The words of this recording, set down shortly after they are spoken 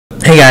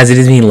Hey guys, it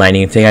is me,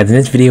 Lightning. Today, guys, in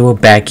this video, we're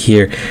back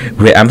here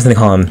with, I'm just gonna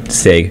call him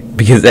Sig,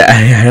 because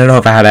I don't know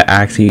if I had to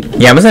actually,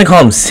 I'm just gonna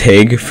call him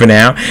Sig for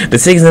now. But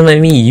Sig's gonna let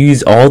me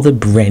use all the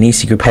brand new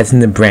secret pets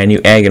in the brand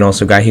new egg, and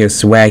also got here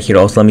Swag here to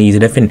also let me use a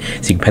different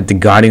secret pet, the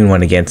Guardian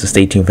one again, so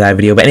stay tuned for that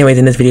video. But anyways,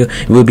 in this video,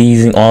 we'll be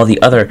using all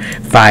the other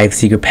 5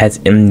 secret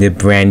pets in the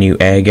brand new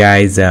egg,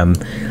 guys.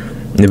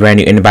 The brand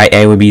new Interbyte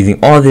egg, we'll be using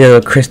all the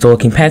other crystal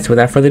looking pets.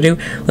 Without further ado,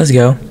 let's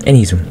go and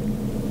use them.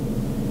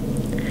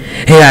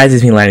 Hey guys,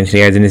 it's me, Lightning.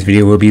 Today, guys, in this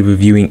video, we'll be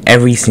reviewing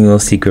every single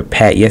secret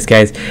pet. Yes,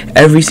 guys,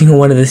 every single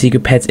one of the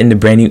secret pets in the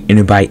brand new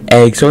Interbyte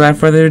egg. So without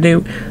further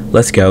ado,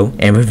 let's go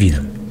and review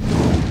them.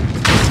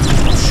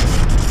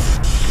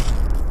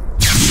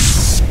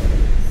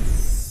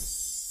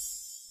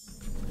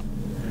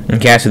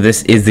 Okay, so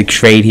this is the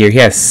trade here. He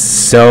has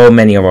so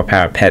many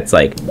overpowered pets,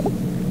 like...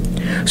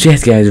 So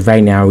yes, guys,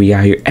 right now we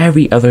got here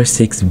every other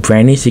 6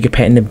 brand new secret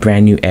pet in the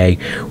brand new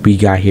egg. We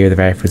got here the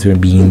very first one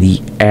being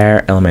the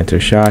air elemental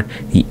shot,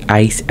 the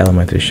ice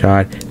elemental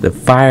shot, the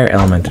fire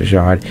elemental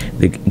shot,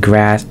 the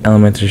grass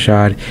elemental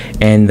shot,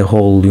 and the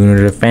whole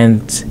lunar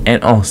defense,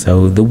 and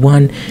also the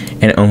one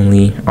and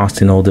only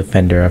Arsenal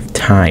defender of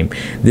time.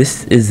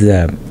 This is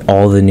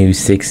all the new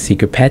 6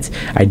 secret pets.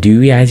 I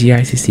do, as you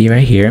guys can see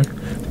right here,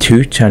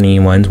 2 shiny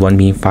ones, one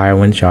being fire,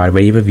 one shot.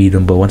 Ready to review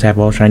them, but once I have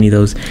all shiny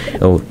those,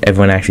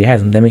 everyone actually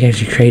has them, then we can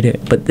actually trade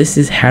it. But this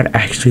is how it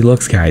actually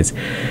looks, guys.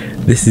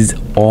 This is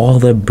all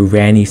the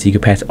brand new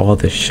secret pets, all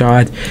the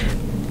shots,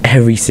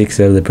 every 6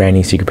 of the brand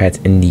new secret pets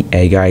in the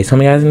egg, guys. Tell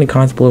me, guys, in the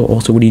comments below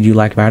also, what do you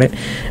like about it?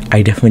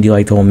 I definitely do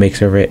like the whole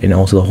mix of it, and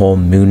also the whole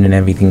moon and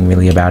everything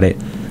really about it.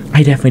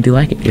 I definitely do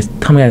like it. Just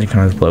tell me, guys, in the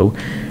comments below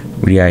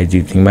what do you guys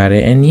do think about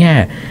it. And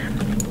yeah,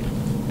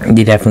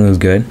 it definitely was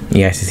good.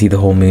 You guys can see the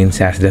whole moon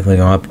stats definitely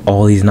going up.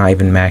 All these not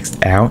even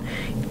maxed out.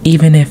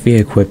 Even if we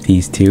equip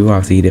these 2,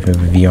 obviously a different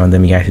review on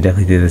them, you guys should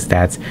definitely see the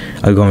stats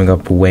are going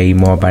up way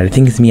more. But I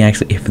think it's me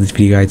actually for this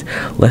video, guys.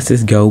 Let's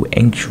just go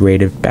and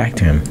trade it back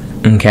to him.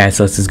 Okay,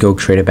 so let's just go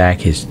trade it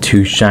back his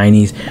 2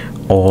 shinies,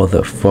 all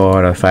the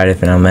 4 or 5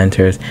 different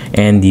elementors,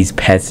 and these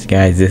pets,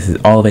 guys. This is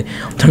all of it.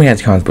 Tell me, guys, in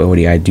the comments below what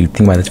do you guys do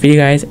think about this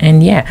video, guys.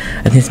 And yeah,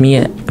 I think it's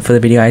me for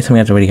the video, guys. Tell me,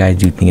 guys, what do you guys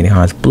do think in the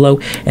comments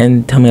below,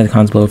 and tell me in the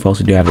comments below if you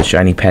also do have the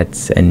shiny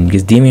pets, and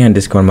just DM me on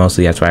Discord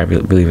mostly. That's where I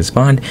really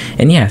respond.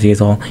 And yeah, see you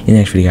guys all in the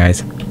next video,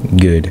 guys.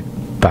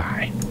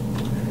 Goodbye.